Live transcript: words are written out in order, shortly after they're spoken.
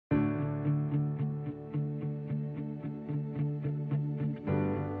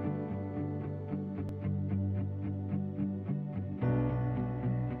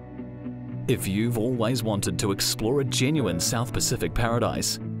If you've always wanted to explore a genuine South Pacific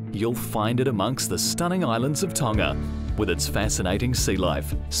paradise, you'll find it amongst the stunning islands of Tonga, with its fascinating sea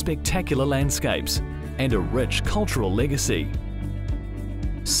life, spectacular landscapes, and a rich cultural legacy.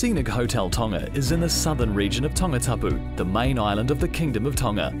 Scenic Hotel Tonga is in the southern region of Tongatapu, the main island of the Kingdom of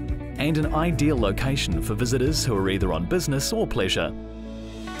Tonga, and an ideal location for visitors who are either on business or pleasure.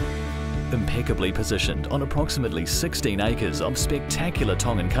 Impeccably positioned on approximately 16 acres of spectacular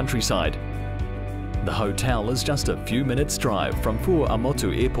Tongan countryside, the hotel is just a few minutes' drive from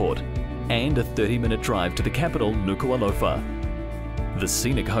Fua'amotu Airport and a 30-minute drive to the capital, Nuku'alofa. The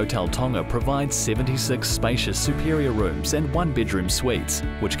Scenic Hotel Tonga provides 76 spacious superior rooms and one-bedroom suites,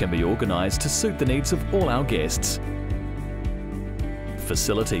 which can be organised to suit the needs of all our guests.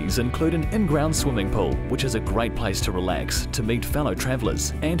 Facilities include an in-ground swimming pool, which is a great place to relax, to meet fellow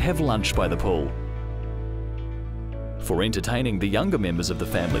travellers and have lunch by the pool. For entertaining the younger members of the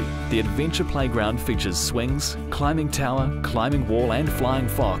family, the adventure playground features swings, climbing tower, climbing wall and flying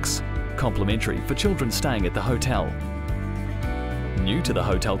fox, complimentary for children staying at the hotel. New to the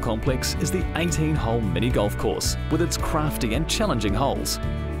hotel complex is the 18-hole mini golf course with its crafty and challenging holes.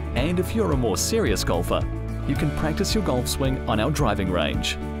 And if you're a more serious golfer, you can practice your golf swing on our driving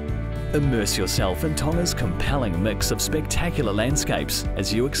range. Immerse yourself in Tonga's compelling mix of spectacular landscapes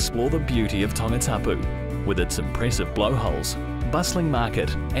as you explore the beauty of Tongatapu, with its impressive blowholes, bustling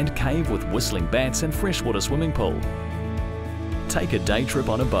market, and cave with whistling bats and freshwater swimming pool. Take a day trip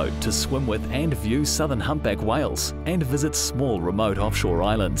on a boat to swim with and view southern humpback whales and visit small remote offshore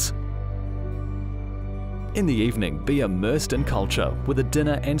islands. In the evening, be immersed in culture with a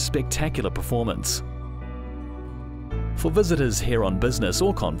dinner and spectacular performance. For visitors here on business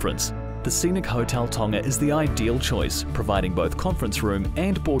or conference, the Scenic Hotel Tonga is the ideal choice, providing both conference room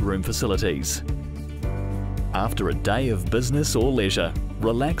and boardroom facilities. After a day of business or leisure,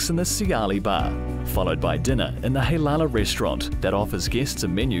 relax in the Siali bar, followed by dinner in the Halala restaurant that offers guests a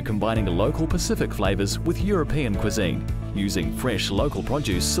menu combining local Pacific flavours with European cuisine, using fresh local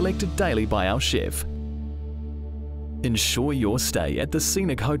produce selected daily by our chef. Ensure your stay at the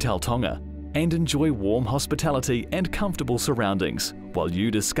Scenic Hotel Tonga and enjoy warm hospitality and comfortable surroundings while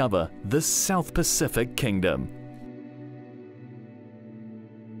you discover this South Pacific kingdom.